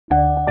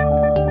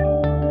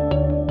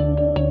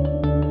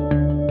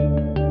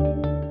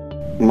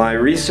My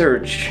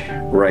research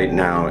right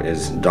now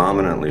is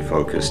dominantly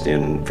focused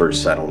in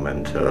first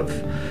settlement of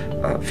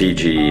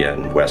Fiji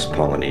and West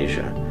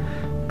Polynesia.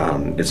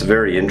 It's a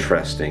very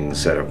interesting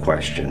set of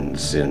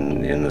questions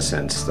in the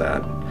sense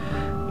that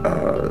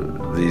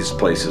these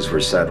places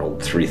were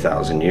settled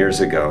 3,000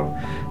 years ago,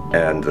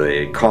 and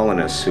the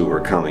colonists who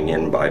were coming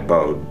in by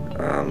boat,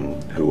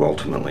 who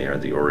ultimately are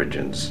the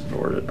origins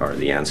or are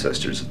the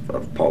ancestors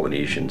of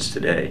Polynesians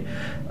today,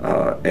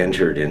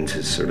 entered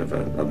into sort of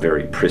a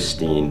very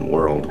pristine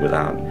world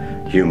without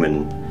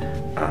human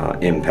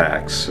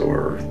impacts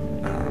or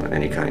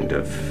any kind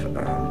of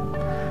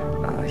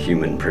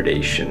human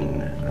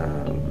predation.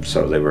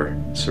 So they were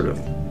sort of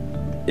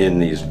in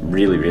these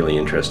really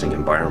interesting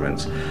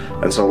environments.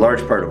 And so a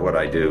large part of what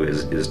I do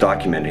is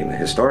documenting the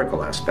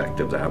historical aspect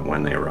of that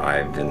when they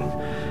arrived, and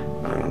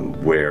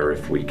where,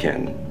 if we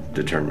can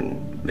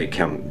determine they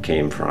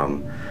came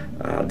from,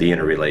 the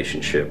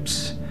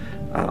interrelationships.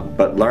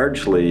 But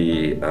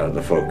largely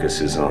the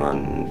focus is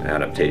on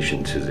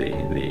adaptation to the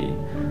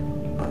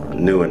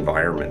new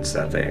environments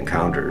that they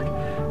encountered,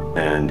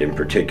 and in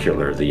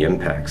particular the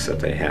impacts that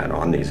they had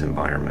on these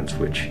environments,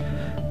 which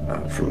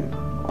from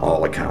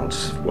all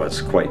accounts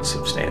was quite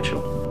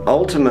substantial.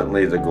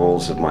 Ultimately, the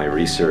goals of my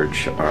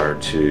research are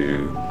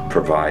to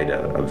provide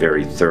a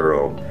very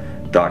thorough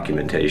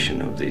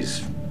documentation of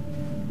these,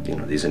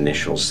 these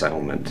initial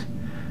settlement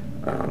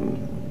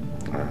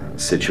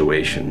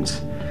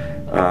situations.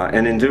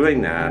 And in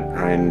doing that,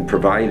 I'm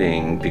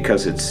providing,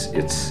 because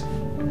it's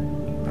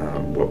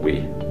what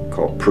we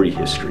call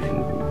prehistory,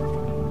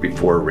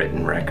 before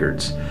written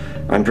records,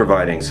 I'm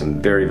providing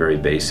some very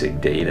basic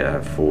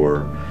data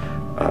for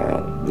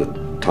the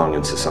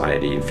Tongan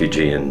society,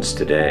 Fijians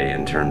today,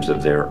 in terms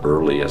of their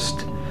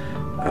earliest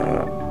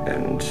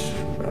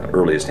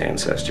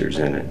ancestors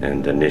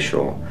and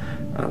initial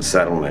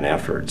settlement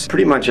efforts.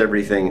 Pretty much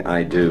everything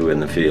I do in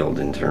the field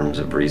in terms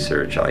of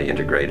research, I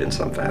integrate in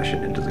some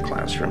fashion into the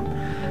classroom.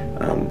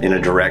 In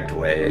a direct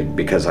way,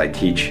 because I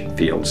teach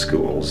field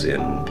schools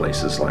in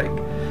places like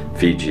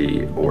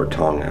Fiji or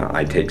Tonga,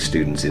 I take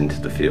students into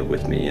the field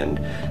with me, and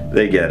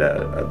they get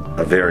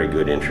a very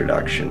good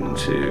introduction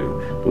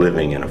to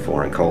living in a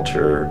foreign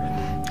culture,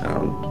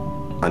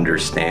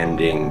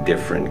 understanding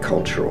different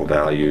cultural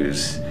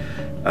values,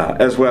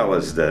 as well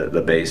as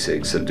the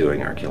basics of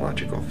doing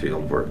archaeological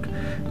field work.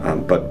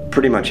 But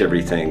pretty much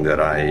everything that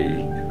I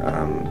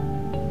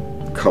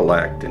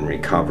collect and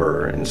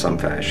recover in some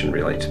fashion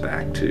relates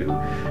back to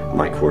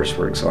my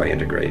coursework, so I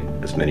integrate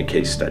as many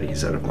case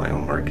studies out of my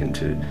own work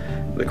into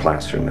the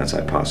classroom as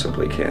I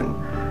possibly can.